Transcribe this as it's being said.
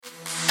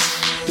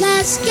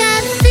Let's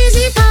get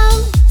fizzy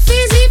pole,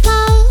 fizzy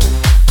pole.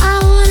 I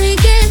wanna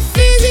get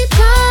fizzy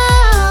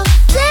pole.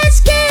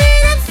 Let's get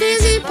in a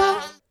fizzy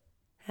pole.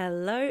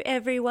 Hello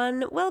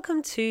everyone,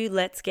 welcome to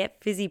Let's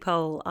Get Fizzy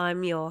Pole.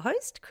 I'm your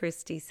host,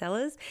 Christy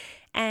Sellers,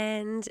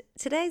 and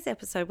today's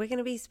episode we're going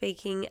to be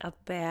speaking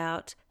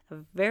about a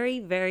very,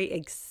 very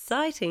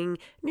exciting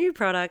new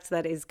product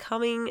that is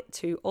coming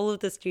to all of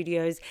the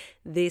studios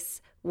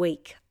this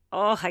week.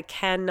 Oh, I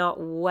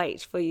cannot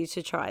wait for you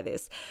to try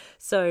this.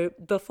 So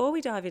before we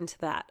dive into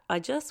that, I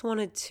just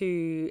wanted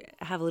to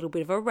have a little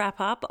bit of a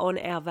wrap up on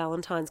our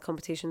Valentine's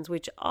competitions,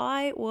 which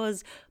I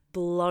was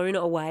blown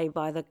away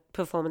by the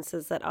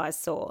performances that I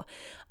saw.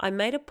 I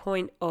made a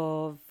point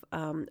of,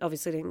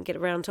 obviously didn't get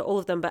around to all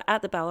of them, but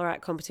at the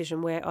Ballarat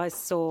competition where I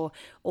saw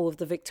all of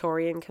the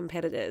Victorian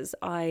competitors,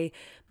 I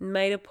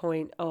made a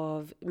point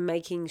of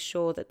making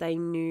sure that they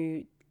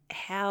knew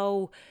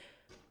how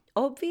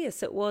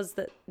obvious it was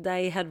that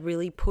they had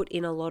really put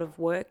in a lot of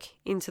work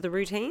into the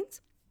routines.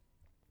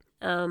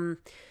 I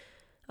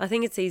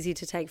think it's easy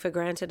to take for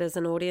granted as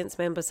an audience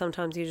member.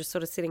 Sometimes you're just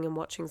sort of sitting and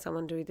watching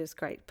someone do this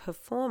great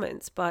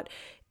performance. But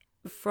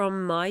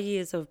from my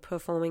years of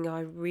performing, I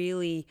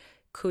really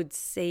could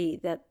see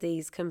that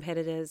these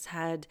competitors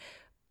had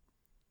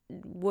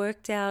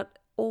worked out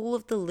all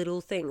of the little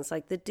things,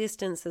 like the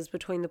distances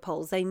between the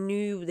poles. They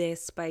knew their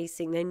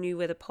spacing. They knew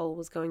where the pole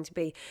was going to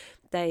be.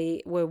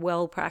 They were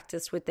well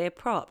practiced with their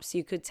props.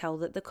 You could tell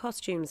that the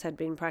costumes had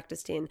been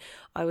practiced in.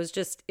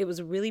 It was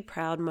a really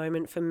proud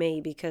moment for me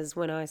because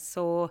when I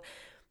saw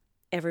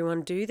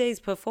everyone do these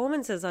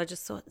performances, I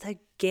just thought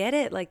they get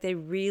it. Like they're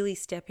really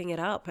stepping it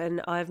up.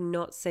 And I've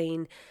not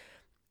seen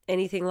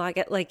anything like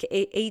it. Like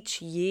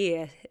each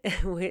year,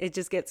 it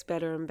just gets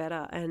better and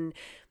better. And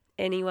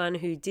anyone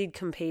who did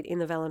compete in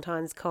the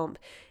Valentine's comp,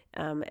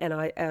 and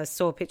I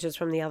saw pictures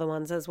from the other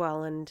ones as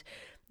well, and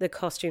the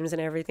costumes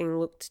and everything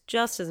looked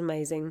just as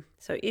amazing.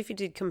 So if you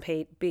did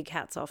compete, big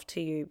hats off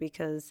to you,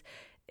 because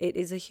it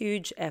is a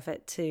huge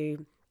effort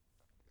to,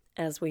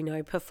 as we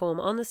know, perform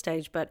on the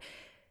stage, but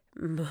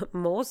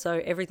more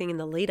so everything in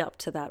the lead up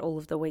to that, all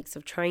of the weeks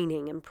of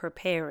training and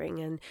preparing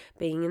and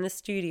being in the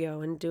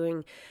studio and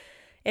doing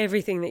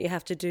everything that you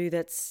have to do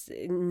that's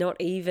not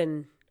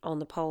even on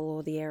the pole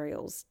or the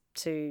aerials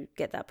to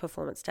get that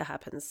performance to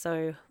happen.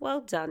 So well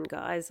done,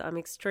 guys. I'm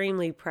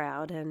extremely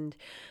proud, and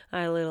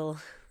a little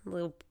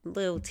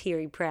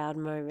teary proud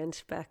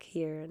moment back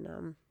here,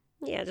 and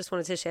I just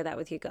wanted to share that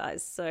with you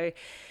guys. So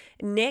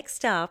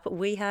next up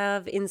we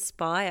have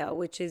Inspire,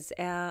 which is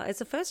it's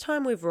the first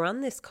time we've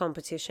run this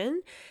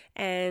competition,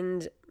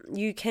 and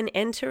you can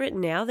enter it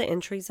now. The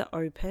entries are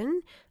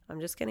open. I'm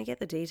just going to get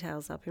the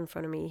details up in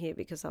front of me here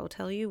because I'll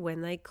tell you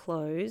when they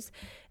close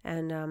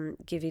and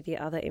give you the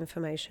other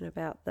information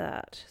about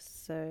that.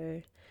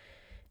 So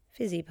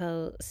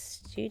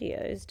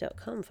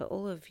fizzypolestudios.com for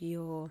all of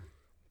your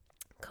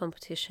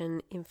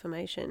competition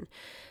information.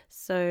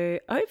 So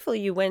hopefully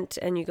you went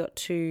and you got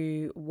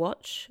to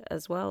watch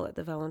as well at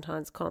the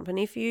Valentine's comp. And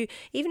even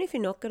if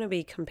you're not going to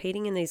be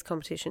competing in these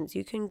competitions,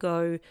 you can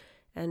go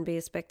and be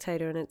a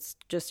spectator, and it's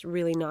just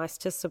really nice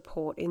to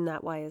support in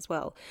that way as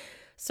well.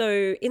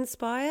 So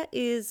Inspire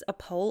is a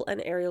pole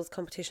and aerials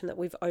competition that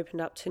we've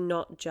opened up to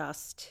not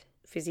just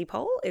Fizzy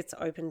Pole. It's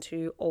open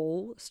to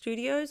all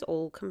studios,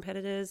 all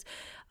competitors.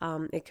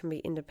 It can be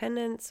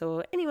independents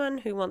or anyone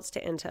who wants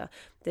to enter.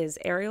 There's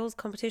aerials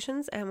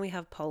competitions and we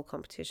have pole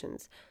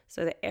competitions.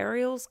 So the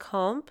aerials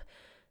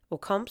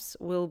comps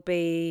will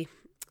be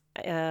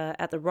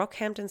at the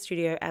Rockhampton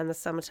studio and the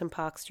Somerton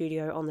Park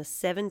studio on the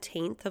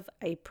 17th of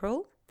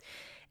April,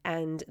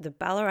 and the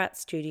Ballarat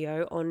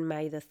studio on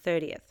May the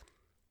 30th.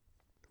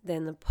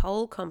 Then the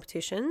pole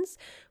competitions,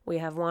 we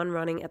have one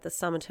running at the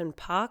Somerton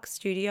Park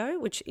studio,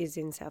 which is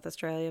in South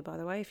Australia, by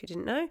the way, if you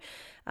didn't know.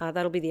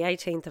 That'll be the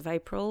 18th of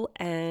April,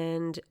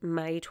 and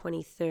May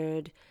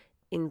 23rd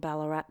in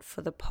Ballarat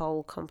for the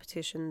pole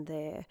competition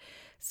there.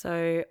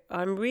 So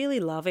I'm really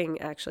loving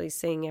actually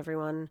seeing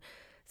everyone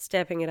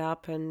stepping it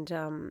up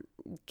and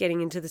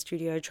getting into the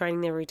studio,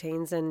 training their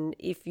routines. And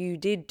if you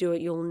did do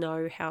it, you'll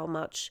know how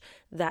much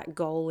that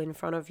goal in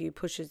front of you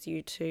pushes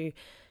you to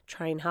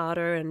train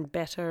harder and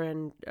better.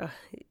 And I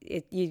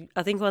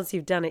think once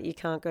you've done it, you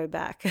can't go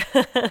back.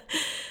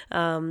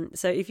 So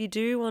if you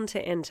do want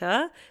to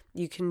enter,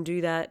 you can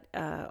do that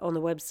on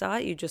the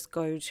website. You just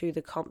go to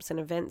the Comps and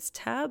Events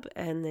tab,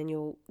 and then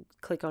you'll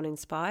click on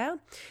Inspire.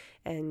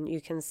 And you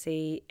can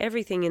see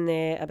everything in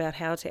there about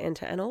how to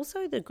enter, and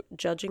also the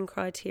judging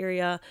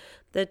criteria,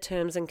 the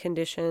terms and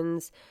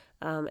conditions,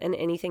 and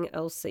anything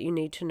else that you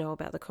need to know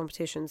about the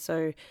competition.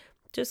 So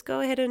just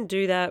go ahead and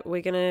do that.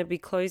 We're going to be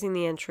closing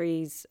the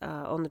entries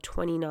on the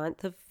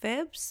 29th of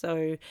Feb.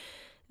 So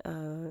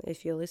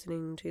if you're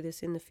listening to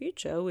this in the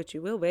future, which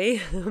you will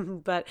be,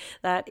 but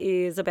that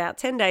is about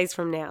 10 days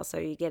from now. So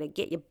you got to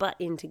get your butt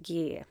into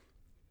gear,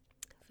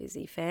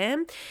 Fizzy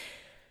fam.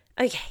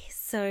 Okay,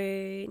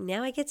 so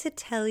now I get to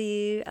tell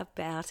you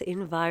about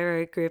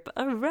Enviro Grip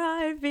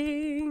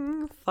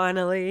arriving,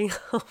 finally.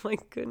 Oh my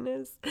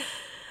goodness.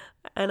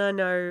 And I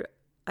know,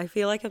 I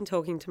feel like I'm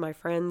talking to my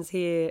friends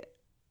here.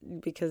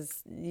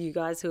 because you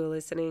guys who are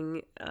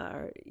listening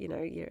are,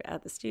 you're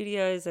at the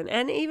studios,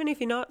 and even if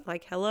you're not,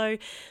 like, hello.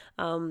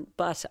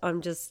 But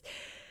I'm just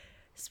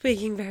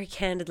speaking very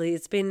candidly.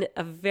 It's been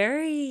a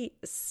very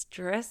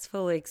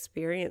stressful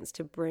experience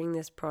to bring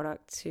this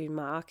product to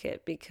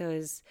market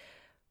because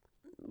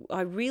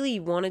I really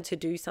wanted to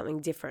do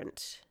something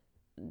different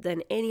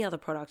than any other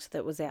product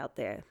that was out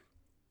there.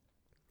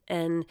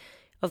 And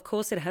of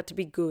course it had to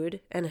be good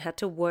and it had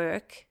to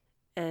work,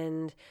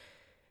 and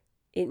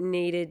it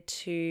needed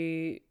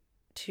to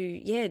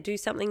do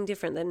something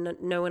different than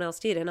no one else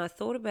did. And I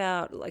thought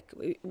about, like,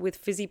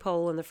 with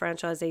Physipole and the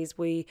franchisees,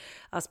 we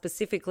are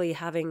specifically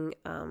having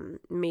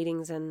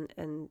meetings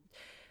and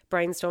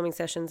brainstorming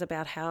sessions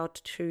about how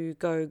to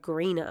go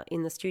greener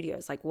in the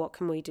studios. Like, what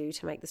can we do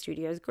to make the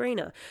studios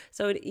greener?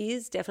 So it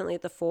is definitely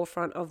at the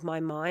forefront of my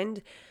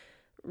mind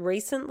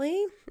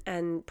recently,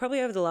 and probably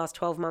over the last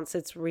 12 months,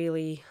 it's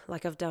really,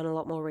 like, I've done a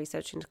lot more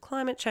research into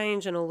climate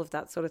change and all of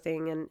that sort of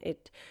thing, and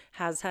it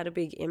has had a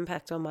big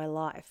impact on my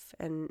life,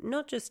 and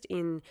not just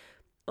on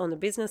the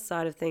business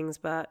side of things,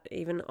 but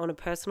even on a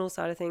personal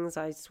side of things.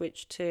 I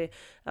switched to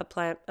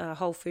a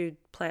whole food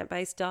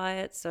plant-based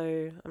diet,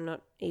 so I'm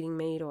not eating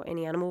meat or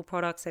any animal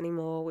products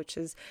anymore, which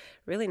is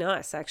really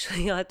nice,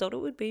 actually. I thought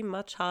it would be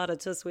much harder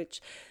to switch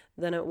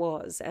than it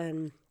was,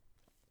 and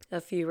a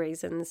few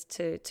reasons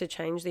to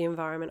change the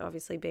environment,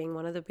 obviously being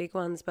one of the big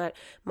ones, but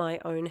my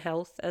own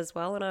health as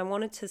well. And I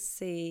wanted to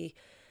see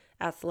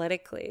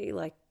athletically,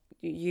 like,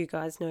 you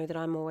guys know that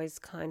I'm always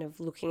kind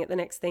of looking at the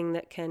next thing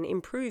that can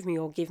improve me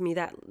or give me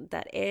that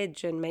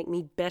edge and make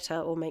me better,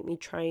 or make me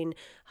train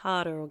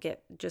harder, or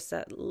get just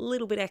that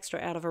little bit extra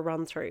out of a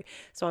run through.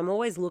 So I'm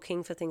always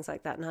looking for things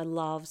like that, and I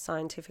love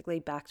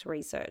scientifically backed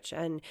research.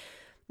 And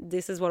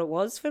this is what it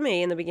was for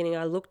me in the beginning.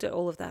 I looked at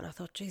all of that and I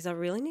thought, geez, I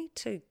really need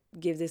to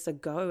give this a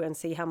go and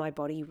see how my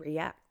body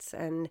reacts.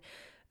 And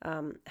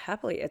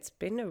happily, it's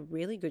been a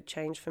really good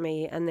change for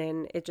me. And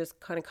then it just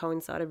kind of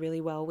coincided really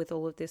well with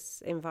all of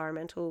this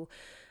environmental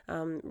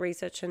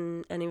research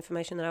and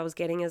information that I was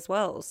getting as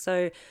well.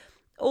 So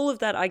all of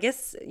that, I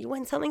guess,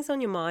 when something's on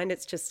your mind,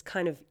 it's just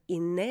kind of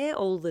in there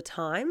all the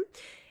time.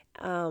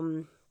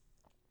 So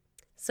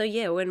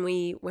yeah, when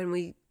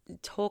we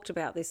talked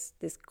about this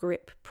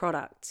grip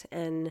product,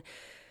 and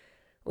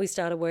we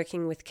started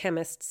working with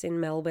chemists in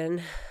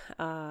Melbourne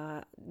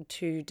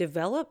to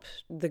develop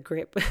the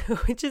grip,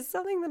 which is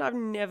something that I've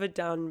never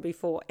done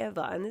before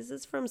ever. And this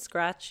is from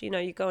scratch.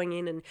 You're going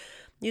in and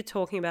you're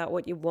talking about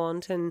what you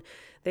want, and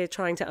they're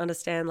trying to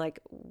understand, like,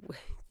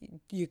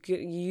 you're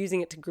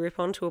using it to grip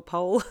onto a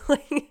pole.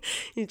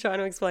 You're trying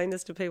to explain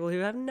this to people who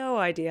have no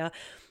idea.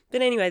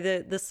 But anyway,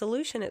 the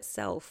solution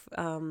itself,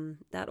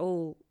 that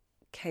all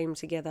came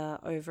together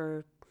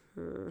over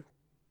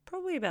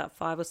probably about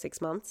 5 or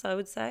 6 months, I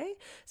would say.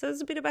 So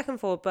there's a bit of back and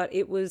forth, but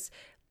it was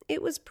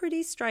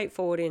pretty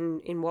straightforward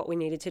in what we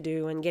needed to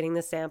do, and getting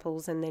the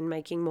samples and then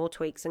making more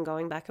tweaks and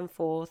going back and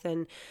forth.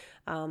 And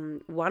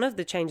one of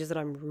the changes that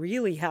I'm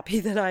really happy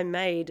that I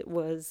made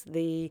was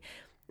the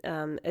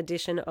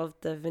addition of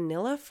the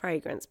vanilla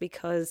fragrance,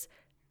 because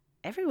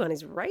everyone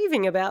is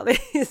raving about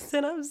this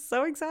and I'm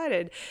so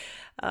excited.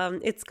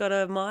 It's got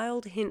a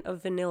mild hint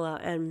of vanilla,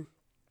 and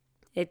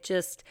it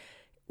just,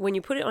 when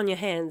you put it on your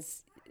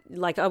hands,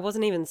 like, I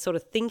wasn't even sort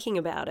of thinking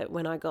about it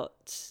when I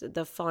got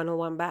the final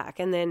one back.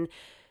 And then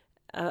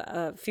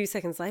a few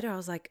seconds later, I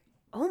was like,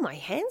 oh, my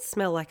hands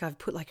smell like I've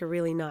put, like, a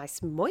really nice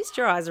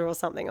moisturizer or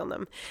something on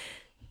them.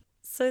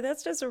 So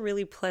that's just a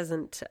really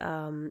pleasant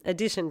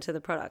addition to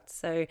the product.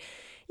 So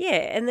yeah,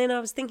 and then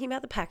I was thinking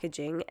about the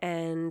packaging,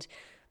 and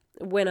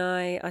when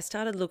I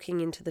started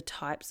looking into the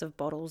types of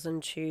bottles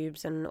and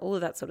tubes and all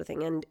of that sort of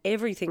thing, and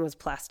everything was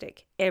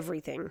plastic,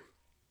 everything.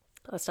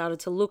 I started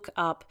to look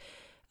up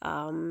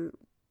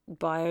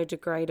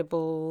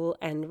biodegradable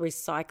and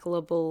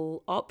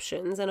recyclable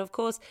options. And of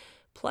course,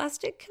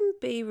 plastic can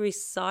be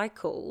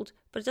recycled,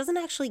 but it doesn't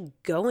actually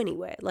go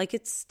anywhere. Like,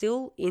 it's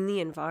still in the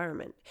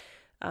environment.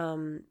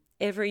 What's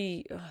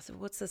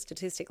the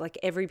statistic? Like,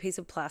 every piece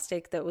of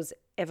plastic that was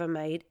ever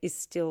made is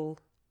still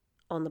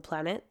on the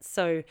planet.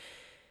 So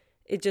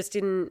it just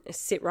didn't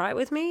sit right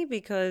with me,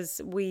 because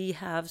we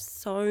have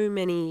so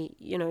many,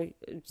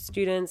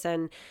 students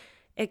and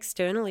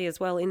externally as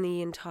well in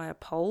the entire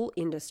pole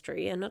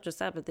industry, and not just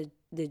that, but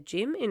the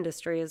gym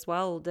industry as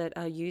well, that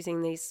are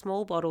using these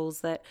small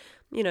bottles that,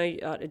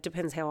 it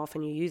depends how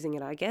often you're using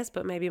it, I guess,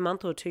 but maybe a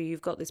month or two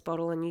you've got this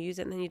bottle and you use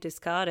it and then you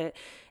discard it,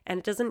 and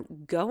it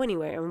doesn't go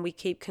anywhere, and we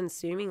keep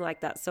consuming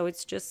like that. So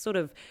it's just sort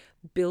of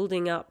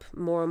building up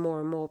more and more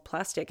and more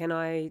plastic, and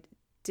I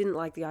didn't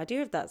like the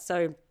idea of that.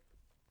 So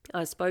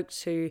I spoke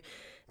to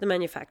the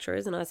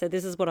manufacturers and I said,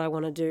 this is what I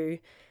want to do.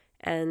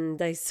 And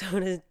they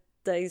sort of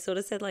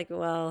said, like,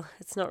 well,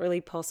 it's not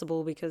really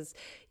possible because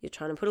you're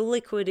trying to put a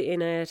liquid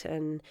in it.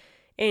 And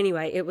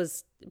anyway, it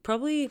was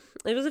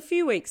a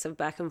few weeks of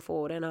back and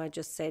forward, and I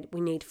just said,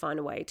 we need to find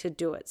a way to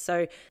do it.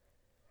 So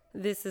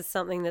this is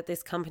something that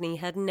this company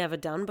had never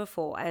done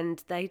before,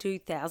 and they do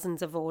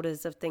thousands of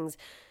orders of things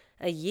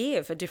a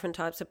year for different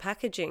types of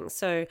packaging.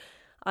 So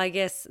I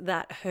guess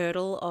that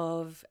hurdle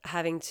of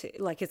having to,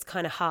 like, it's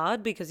kind of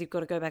hard because you've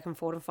got to go back and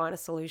forth and find a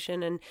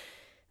solution. And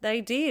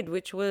they did,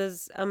 which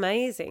was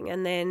amazing.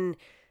 And then,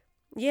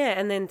 yeah,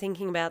 and then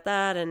thinking about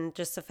that and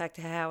just the fact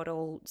of how it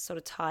all sort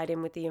of tied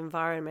in with the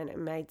environment, it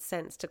made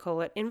sense to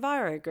call it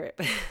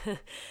EnviroGrip.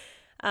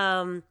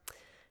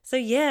 So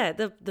yeah,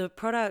 the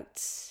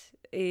product,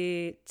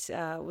 it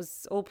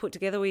was all put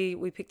together.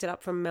 We picked it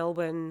up from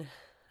Melbourne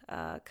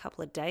a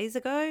couple of days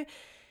ago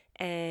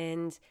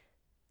and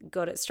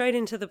got it straight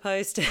into the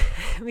post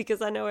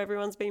because I know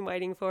everyone's been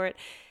waiting for it,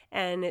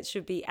 and it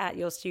should be at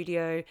your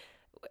studio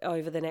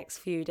over the next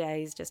few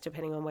days, just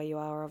depending on where you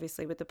are,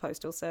 obviously, with the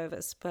postal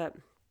service. But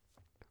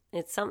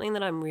it's something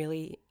that I'm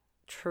really,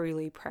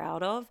 truly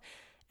proud of,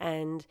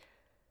 and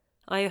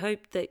I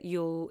hope that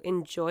you'll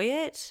enjoy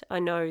it. I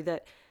know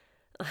that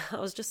I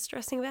was just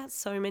stressing about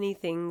so many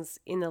things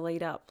in the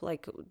lead up.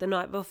 Like the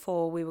night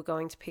before we were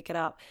going to pick it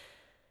up,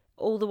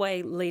 all the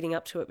way leading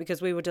up to it,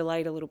 because we were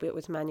delayed a little bit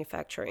with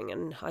manufacturing,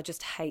 and I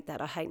just hate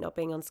that. I hate not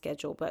being on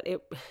schedule, but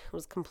it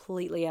was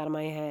completely out of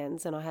my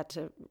hands and I had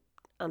to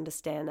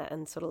understand that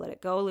and sort of let it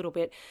go a little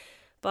bit.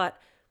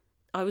 But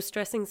I was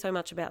stressing so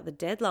much about the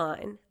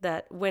deadline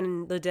that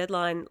when the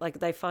deadline, like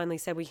they finally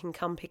said we can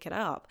come pick it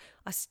up,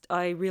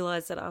 I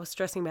realized that I was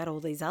stressing about all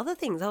these other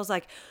things. I was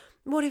like,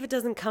 what if it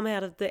doesn't come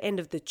out of the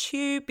end of the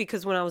tube?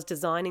 Because when I was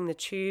designing the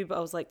tube, I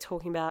was like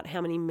talking about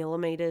how many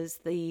millimeters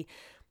the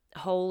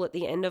hole at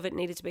the end of it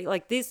needed to be.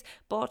 Like this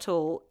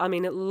bottle, I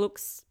mean, it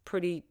looks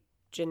pretty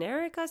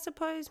generic, I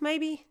suppose,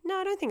 maybe. No,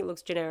 I don't think it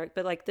looks generic,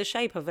 but like the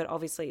shape of it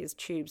obviously is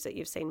tubes that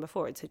you've seen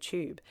before. It's a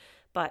tube.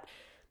 But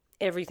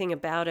everything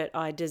about it,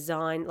 I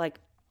designed, like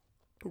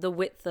the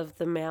width of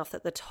the mouth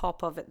at the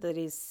top of it that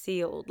is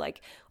sealed,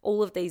 like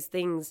all of these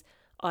things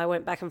I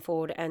went back and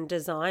forward and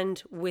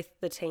designed with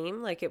the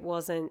team. Like it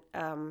wasn't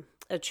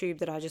a tube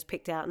that I just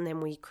picked out and then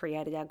we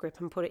created our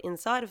grip and put it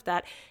inside of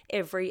that.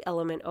 Every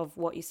element of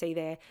what you see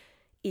there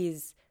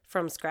is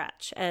from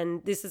scratch,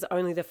 and this is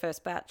only the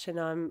first batch, and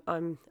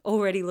I'm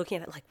already looking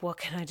at it like, what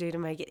can I do to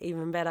make it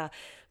even better?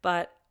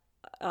 But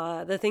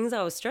the things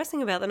I was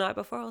stressing about the night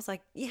before, I was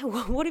like, yeah,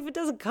 well, what if it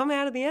doesn't come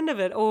out at the end of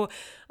it? Or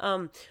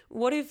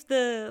what if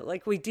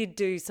we did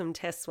do some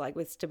tests like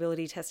with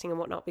stability testing and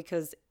whatnot,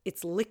 because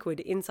it's liquid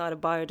inside a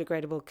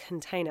biodegradable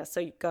container.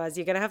 So guys,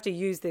 you're going to have to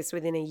use this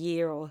within a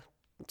year or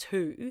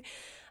two.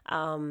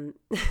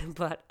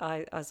 But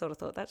I sort of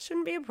thought that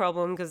shouldn't be a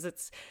problem because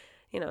it's,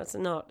 it's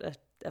not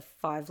a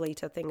 5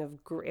 litre thing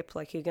of grip.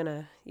 Like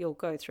you'll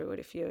go through it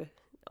if you're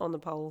on the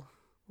pole,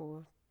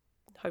 or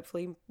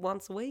hopefully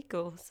once a week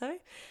or so.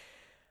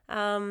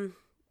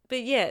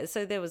 But yeah,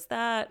 so there was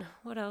that.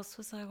 What else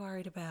was I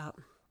worried about?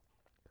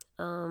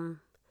 I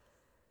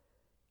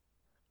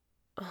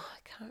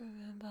can't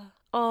remember.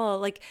 Oh,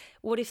 like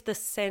what if the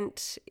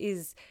scent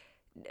is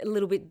a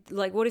little bit,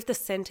 like what if the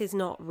scent is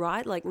not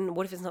right? Like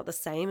what if it's not the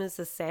same as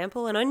the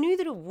sample? And I knew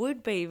that it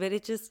would be, but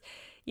it just,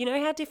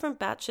 how different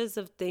batches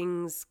of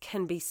things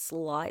can be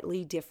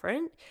slightly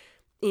different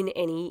in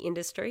any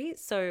industry.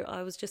 So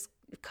I was just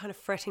kind of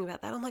fretting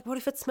about that. I'm like, what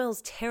if it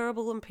smells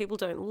terrible and people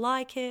don't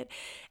like it?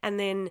 And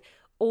then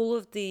all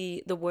of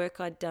the work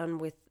I'd done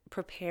with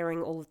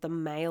preparing all of the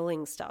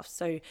mailing stuff.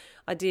 So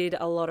I did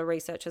a lot of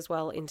research as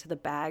well into the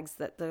bags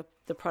that the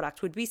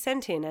product would be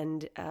sent in.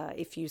 And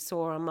if you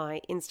saw on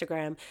my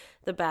Instagram,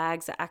 the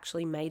bags are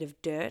actually made of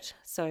dirt.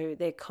 So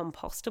they're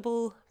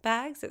compostable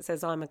bags. It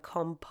says I'm a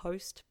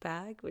compost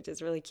bag, which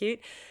is really cute.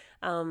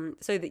 So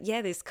that,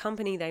 yeah, this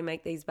company, they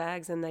make these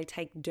bags and they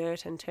take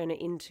dirt and turn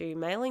it into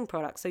mailing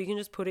products. So you can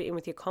just put it in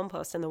with your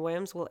compost and the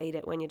worms will eat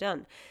it when you're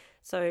done.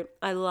 So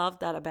I love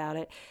that about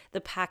it.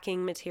 The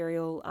packing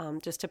material,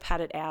 just to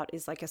pad it out,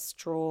 is like a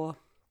straw.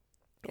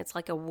 It's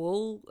like a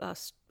wool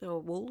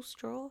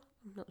straw.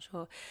 I'm not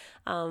sure.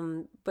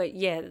 But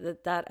yeah,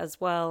 that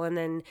as well. And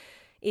then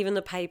even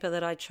the paper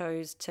that I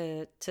chose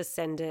to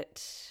send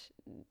it,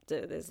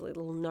 there's a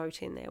little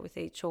note in there with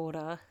each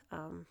order.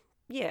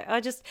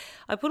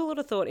 I put a lot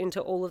of thought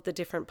into all of the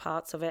different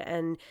parts of it,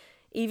 and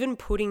even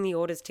putting the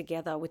orders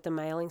together with the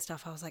mailing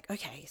stuff, I was like,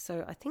 okay,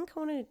 so I think I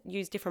want to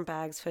use different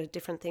bags for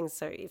different things.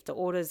 So if the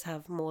orders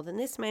have more than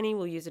this many,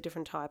 we'll use a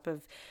different type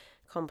of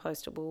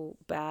compostable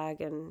bag.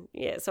 And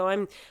yeah, so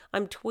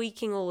I'm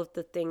tweaking all of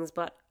the things,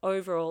 but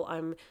overall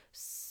I'm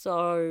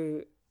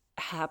so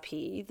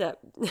happy that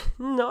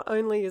not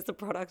only is the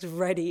product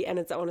ready and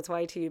it's on its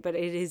way to you, but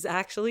it is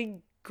actually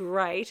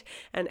great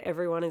and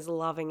everyone is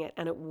loving it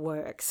and it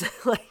works.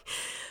 Like,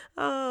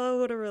 oh,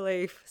 what a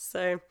relief.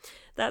 So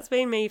that's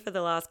been me for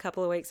the last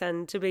couple of weeks,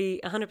 and to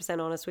be 100%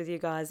 honest with you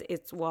guys,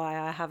 it's why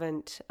I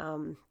haven't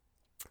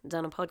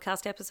done a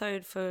podcast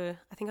episode for,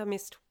 I think I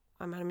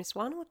might have missed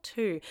 1 or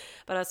 2,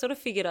 but I sort of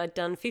figured I'd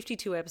done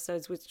 52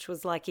 episodes, which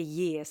was like a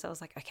year. So I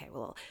was like, okay,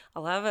 well,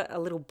 I'll have a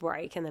little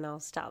break and then I'll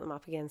start them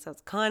up again. So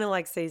it's kind of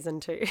like season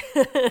 2.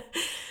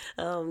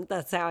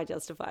 That's how I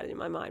justified it in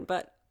my mind.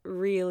 But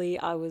really,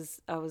 I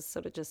was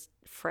sort of just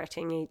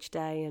fretting each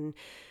day, and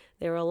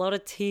there were a lot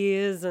of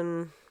tears,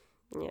 and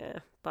yeah,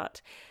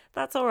 but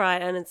that's all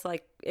right. And it's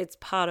like, it's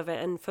part of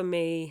it. And for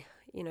me,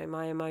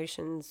 my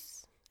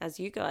emotions as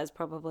you guys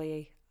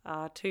probably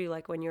are too.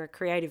 Like when you're a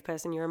creative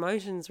person, your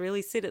emotions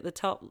really sit at the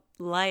top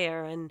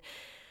layer, and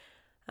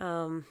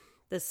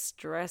the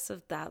stress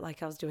of that,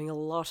 like I was doing a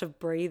lot of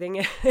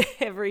breathing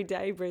every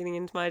day, breathing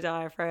into my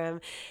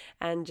diaphragm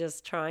and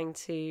just trying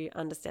to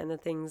understand the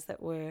things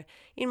that were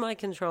in my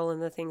control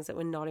and the things that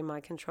were not in my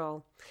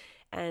control.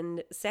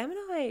 And Sam and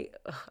I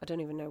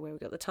don't even know where we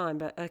got the time,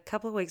 but a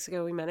couple of weeks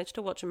ago we managed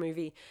to watch a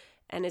movie,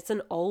 and it's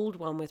an old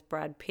one with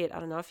Brad Pitt. I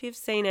don't know if you've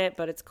seen it,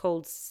 but it's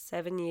called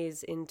 7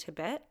 Years in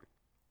Tibet.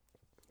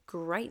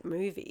 Great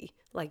movie.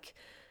 Like,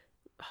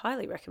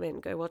 highly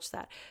recommend, go watch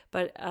that.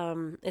 But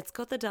it's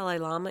got the Dalai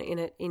Lama in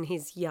it in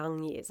his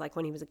young years, like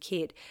when he was a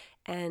kid.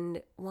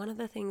 And one of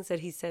the things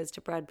that he says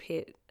to Brad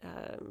Pitt,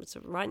 it's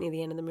right near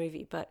the end of the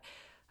movie, but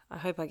I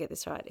hope I get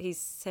this right. He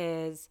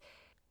says,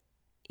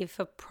 if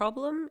a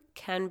problem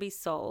can be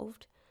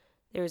solved,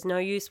 there is no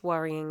use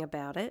worrying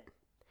about it.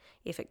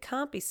 If it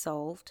can't be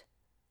solved,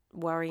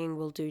 worrying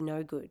will do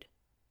no good.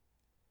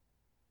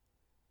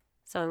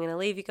 So I'm going to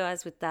leave you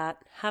guys with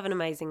that. Have an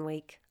amazing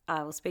week.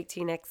 I will speak to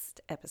you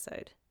next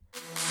episode.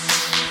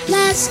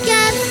 Let's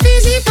get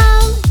fizzy pop.